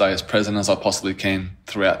and stay as present as I possibly can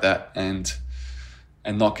throughout that, and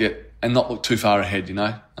not look too far ahead.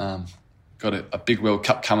 Got a big World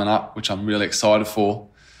Cup coming up, which I'm really excited for.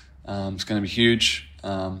 It's going to be huge.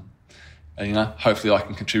 And, hopefully I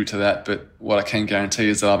can contribute to that. But what I can guarantee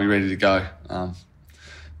is that I'll be ready to go.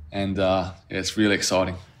 It's really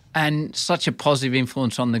exciting. And such a positive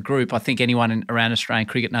influence on the group. I think anyone around Australian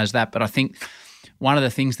cricket knows that. But I think one of the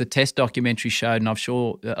things the Test documentary showed, and I'm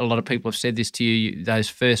sure a lot of people have said this to you, those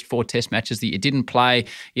first 4 Test matches that you didn't play,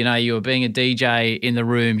 you were being a DJ in the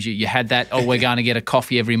rooms. You had that, we're going to get a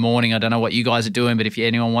coffee every morning. I don't know what you guys are doing, but if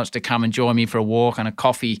anyone wants to come and join me for a walk and a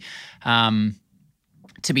coffee,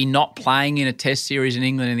 to be not playing in a Test series in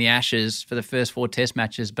England in the Ashes for the first 4 Test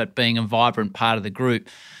matches, but being a vibrant part of the group,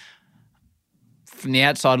 from the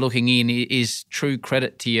outside looking in, is true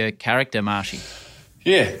credit to your character, Marshy.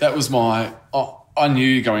 Yeah, that was I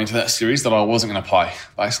knew going into that series that I wasn't going to play,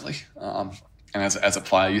 basically. And as a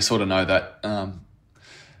player, you sort of know that.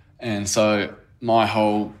 And so my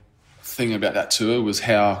whole thing about that tour was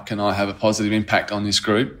how can I have a positive impact on this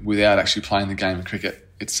group without actually playing the game of cricket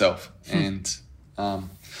itself. And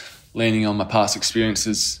leaning on my past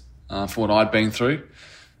experiences for what I'd been through.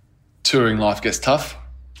 Touring life gets tough.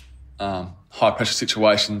 High-pressure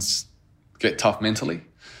situations get tough mentally.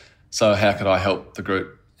 So how could I help the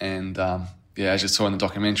group? And, as you saw in the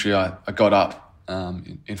documentary, I got up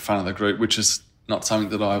in front of the group, which is not something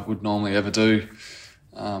that I would normally ever do.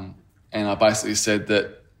 And I basically said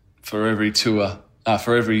that for every tour,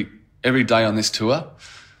 for every day on this tour,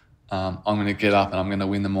 I'm going to get up and I'm going to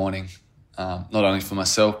win the morning, not only for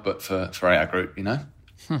myself but for our group,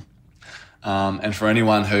 and for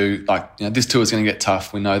anyone who, this tour is going to get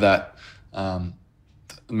tough. We know that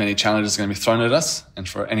many challenges are going to be thrown at us, and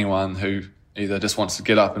for anyone who either just wants to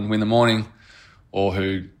get up and win the morning, or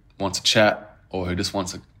who wants to chat, or who just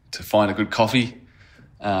wants to find a good coffee,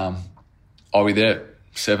 I'll be there at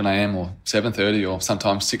 7 a.m. or 7:30 or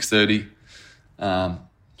sometimes 6:30.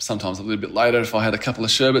 Sometimes a little bit later if I had a couple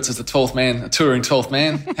of sherbets as a touring 12th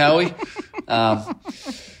man, Howie.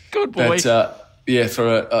 Good boy.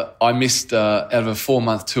 But I missed, out of a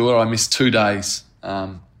 4-month tour, I missed 2 days,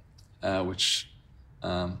 which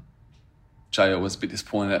JL was a bit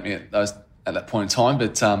disappointed at me at that point in time.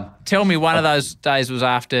 But tell me one of those days was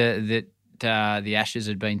after that the Ashes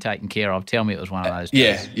had been taken care of. Tell me it was one of those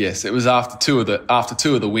days. Yes. It was after two of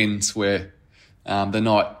the wins where the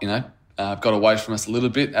night, got away from us a little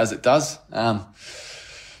bit, as it does. But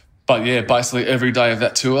basically every day of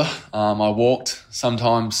that tour, I walked,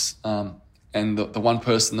 sometimes and the one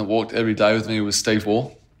person that walked every day with me was Steve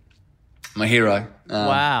Waugh, my hero.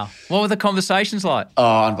 Wow. What were the conversations like?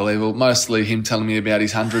 Oh, unbelievable. Mostly him telling me about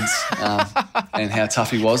his hundreds and how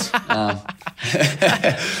tough he was.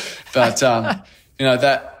 But,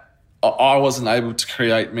 that I wasn't able to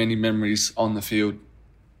create many memories on the field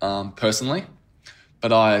personally,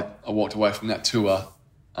 but I walked away from that tour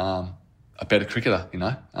a better cricketer,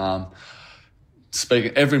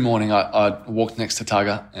 Speaking every morning, I'd walk next to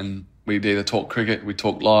Tugger and we'd either talk cricket, we'd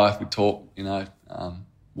talk life, we'd talk,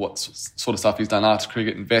 what sort of stuff he's done after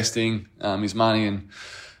cricket, investing, his money and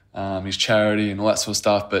his charity and all that sort of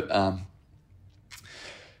stuff. But, that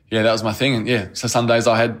was my thing. And, so some days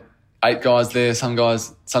I had 8 guys there. Some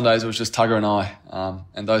days it was just Tugger and I,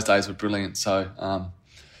 and those days were brilliant. So,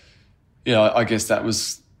 I guess that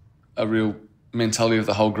was a real mentality of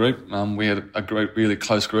the whole group. We had a really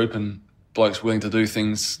close group and blokes willing to do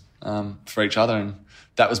things for each other, and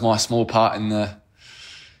that was my small part in the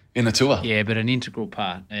tour. Yeah, but an integral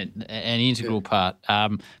part. Part.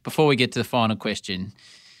 Before we get to the final question,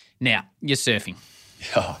 now you're surfing.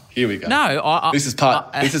 Oh, here we go. No, this is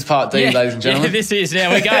part D, ladies and gentlemen. Yeah, this is now.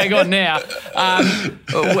 We're going on now.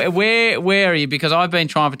 Where are you? Because I've been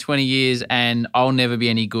trying for 20 years and I'll never be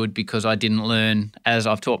any good because I didn't learn as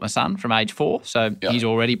I've taught my son from age 4. So he's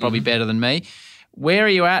already probably better than me. Where are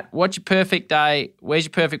you at? What's your perfect day? Where's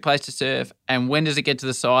your perfect place to surf? And when does it get to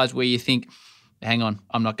the size where you think, hang on,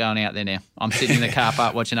 I'm not going out there now. I'm sitting in the car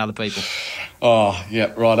park watching other people. Oh,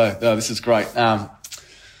 yeah, righto. Oh, this is great.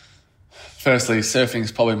 Firstly, surfing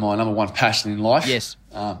is probably my number one passion in life. Yes.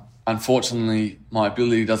 Unfortunately, my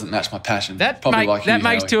ability doesn't match my passion. That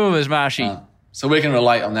makes 2 of us, Marshy. So we can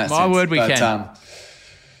relate on that sense. My word, we can.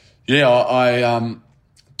 I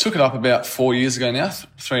took it up about 4 years ago now,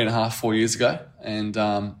 3.5, 4 years ago. And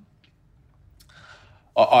I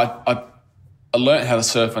learnt how to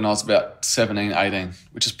surf when I was about 17, 18,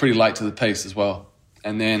 which is pretty late to the piece as well.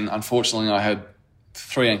 And then, unfortunately, I had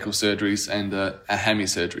 3 ankle surgeries and a hammy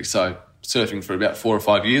surgery. So surfing for about 4 or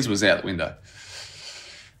 5 years was out the window.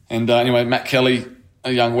 And anyway, Matt Kelly,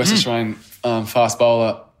 a young West Australian fast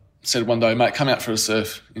bowler, said one day, mate, come out for a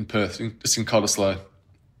surf in Perth, just in Cottesloe.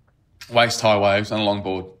 Waist-high waves on a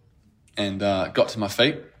longboard. And got to my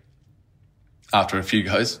feet after a few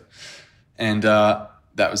goes. And that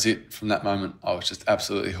was it. From that moment, I was just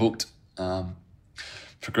absolutely hooked.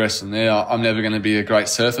 Progressed from there. I'm never going to be a great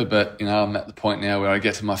surfer, but, I'm at the point now where I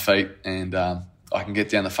get to my feet and I can get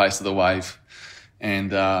down the face of the wave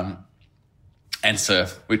and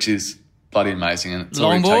surf, which is bloody amazing. And it's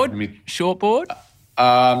longboard, shortboard?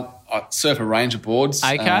 I surf a range of boards.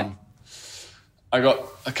 Okay. I got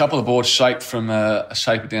a couple of boards shaped from a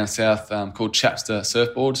shaper down south called Chapster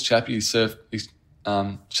Surfboards. Chappie, he's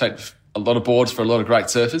shaped a lot of boards for a lot of great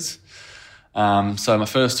surfers. So my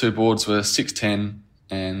first 2 boards were 6'10"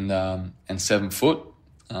 and 7 foot.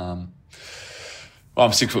 I'm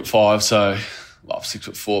 6'5", so I'm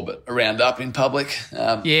 6'4", but a round up in public.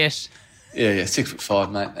 Yes. Yeah,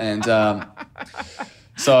 6'5", mate. And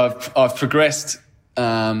so I've progressed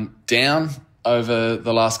down over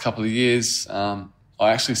the last couple of years. I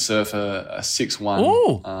actually surf a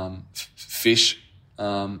 6'1" fish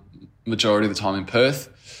majority of the time in Perth.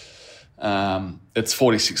 It's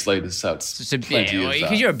 46 litres, so it's plenty of...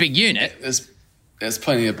 Because you're a big unit. There's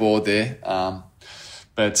plenty of board there.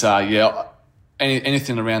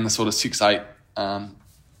 Anything around the sort of 6'8", I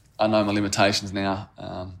know my limitations now.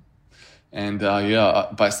 I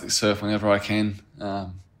basically surf whenever I can.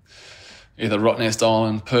 Either Rottnest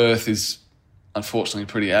Island, Perth is unfortunately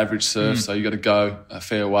pretty average surf, so you got to go a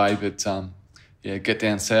fair way. But get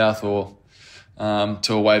down south or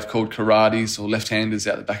to a wave called Karates or left-handers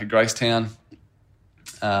out the back of Gracetown.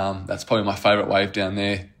 That's probably my favourite wave down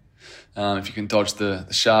there. If you can dodge the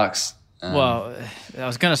sharks. Well, I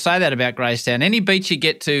was going to say that about Gracetown. Any beach you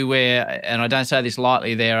get to where, and I don't say this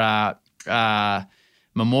lightly, there are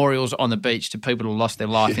memorials on the beach to people who lost their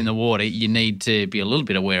life in the water, you need to be a little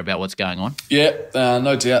bit aware about what's going on. Yeah,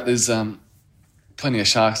 no doubt. There's plenty of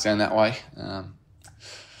sharks down that way.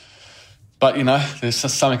 But, there's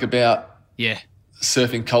just something about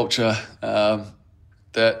surfing culture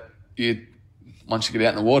that once you get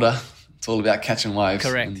out in the water, it's all about catching waves.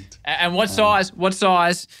 Correct. And what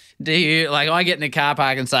size do you, like I get in the car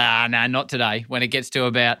park and say, no, not today. When it gets to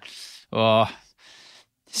about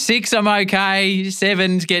 6, I'm okay.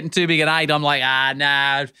 7's getting too big. An 8, I'm like,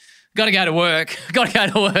 no, got to go to work.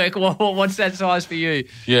 What's that size for you?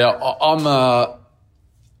 Yeah,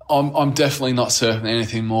 I'm definitely not surfing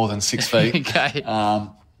anything more than 6 feet. Okay.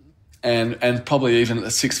 And probably even at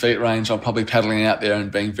the 6 feet range, I'm probably paddling out there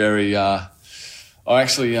and being very.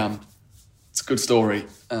 It's a good story.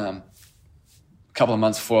 couple of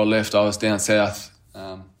months before I left, I was down south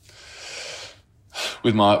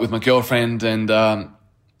with my girlfriend and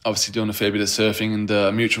obviously doing a fair bit of surfing. And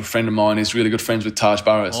a mutual friend of mine is really good friends with Taj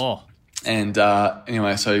Burrows. Oh. And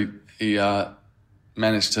anyway, so he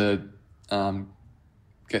managed to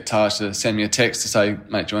get Taj to send me a text to say,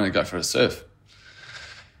 mate, do you want to go for a surf?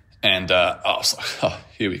 And I was like, oh,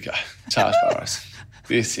 here we go, Taj Burrows.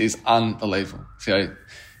 This is unbelievable. So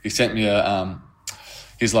he sent me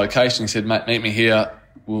his location. He said, mate, meet me here.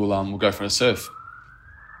 We'll go for a surf.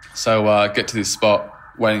 So get to this spot,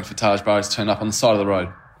 waiting for Taj Burrows to turn up on the side of the road.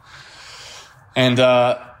 And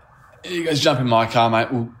he goes, jump in my car, mate.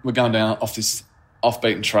 We're going down off this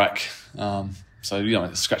off-beaten track. So, you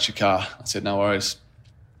know, scratch your car. I said, no worries.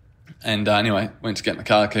 And anyway, went to get my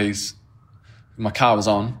car keys. My car was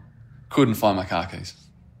on. Couldn't find my car keys.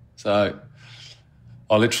 So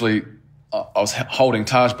I was holding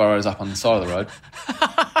Taj Burrows up on the side of the road.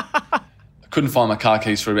 I couldn't find my car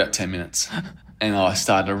keys for about 10 minutes. And I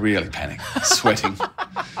started to really panic, sweating.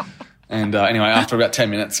 And anyway, after about 10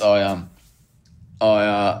 minutes, I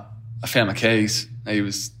found my keys.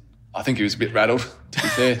 I think he was a bit rattled, to be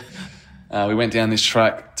fair. We went down this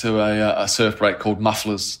track to a surf break called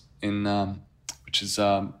Mufflers, which is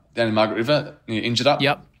down in Margaret River, near Injured.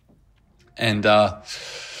 Yep. And I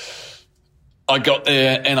got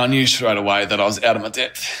there and I knew straight away that I was out of my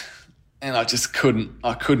depth. And I just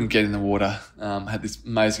couldn't get in the water. Had this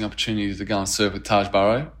amazing opportunity to go and surf with Taj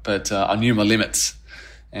Burrows, but I knew my limits.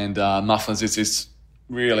 And Mufflers is this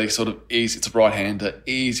really sort of easy, it's a right-hander,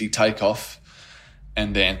 easy takeoff.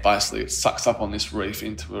 And then basically it sucks up on this reef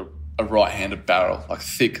into a right-handed barrel, like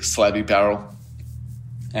thick, slabby barrel.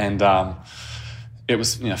 And it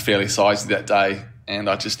was, fairly sizey that day. And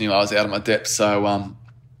I just knew I was out of my depth. So,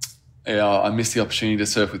 I missed the opportunity to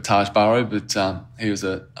surf with Taj Burrows, but he was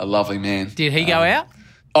a lovely man. Did he go out?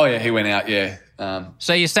 Oh, yeah, he went out, yeah.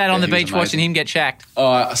 So you sat on the beach watching him get shacked?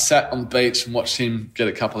 I sat on the beach and watched him get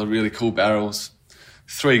a couple of really cool barrels.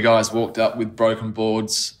 3 guys walked up with broken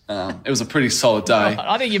boards. It was a pretty solid day.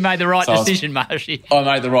 I think you made the right decision, Marshy. I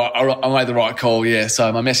made the right call, yeah.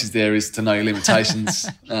 So my message there is to know your limitations.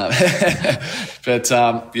 But,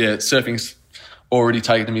 surfing's already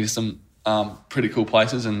taken me to some pretty cool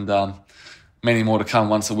places and many more to come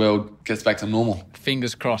once the world gets back to normal.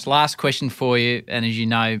 Fingers crossed. Last question for you, and as you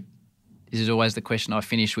know, this is always the question I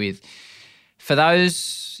finish with. For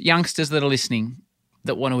those youngsters that are listening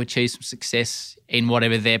that want to achieve some success in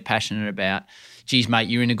whatever they're passionate about, geez, mate,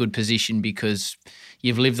 you're in a good position because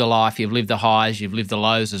you've lived the life, you've lived the highs, you've lived the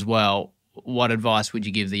lows as well. What advice would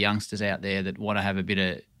you give the youngsters out there that want to have a bit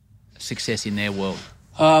of success in their world?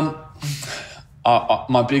 My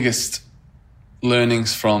biggest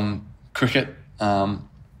learnings from cricket and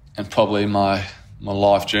probably my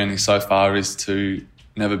life journey so far is to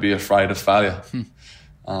never be afraid of failure.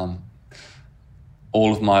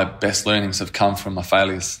 All of my best learnings have come from my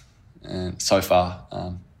failures and so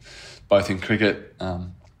far, both in cricket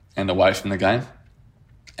and away from the game.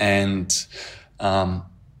 And don't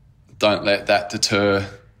let that deter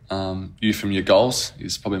you from your goals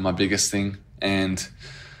is probably my biggest thing. And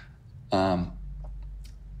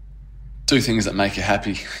do things that make you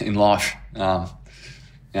happy in life.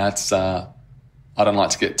 It's I don't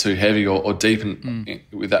like to get too heavy or deep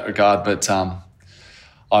with that regard, but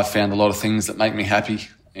I've found a lot of things that make me happy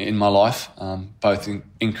in my life, both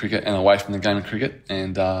in cricket and away from the game of cricket.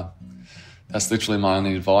 And that's literally my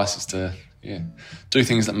only advice is to do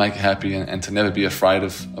things that make you happy and to never be afraid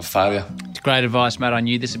of failure. It's great advice, mate. I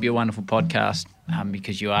knew this would be a wonderful podcast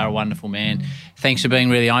because you are a wonderful man. Thanks for being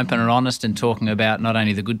really open and honest and talking about not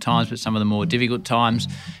only the good times but some of the more difficult times.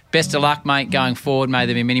 Best of luck, mate, going forward. May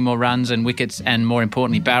there be many more runs and wickets and, more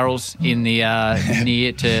importantly, barrels in the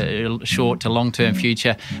near to short to long-term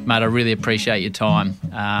future. Mate, I really appreciate your time.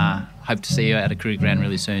 Hope to see you at a cricket ground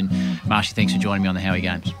really soon. Marshy, thanks for joining me on the Howie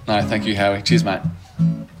Games. No, thank you, Howie. Cheers, mate.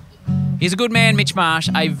 He's a good man, Mitch Marsh,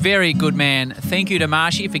 a very good man. Thank you to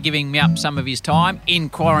Marshy for giving me up some of his time in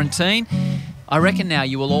quarantine. I reckon now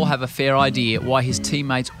you will all have a fair idea why his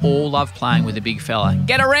teammates all love playing with a big fella.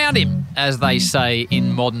 Get around him, as they say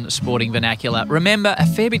in modern sporting vernacular. Remember, a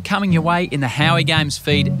fair bit coming your way in the Howie Games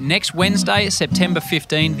feed next Wednesday, September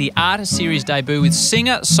 15, the Artist Series debut with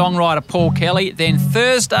singer-songwriter Paul Kelly. Then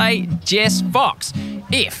Thursday, Jess Fox.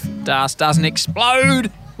 If Das doesn't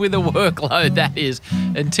explode with a workload, that is.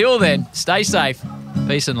 Until then, stay safe.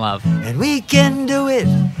 Peace and love. And we can do it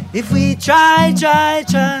if we try.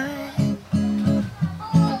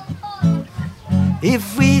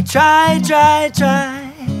 If we try.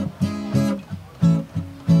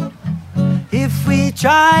 If we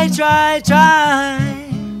try.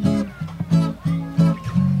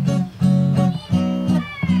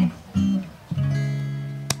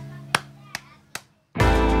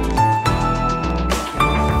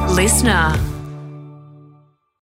 listener.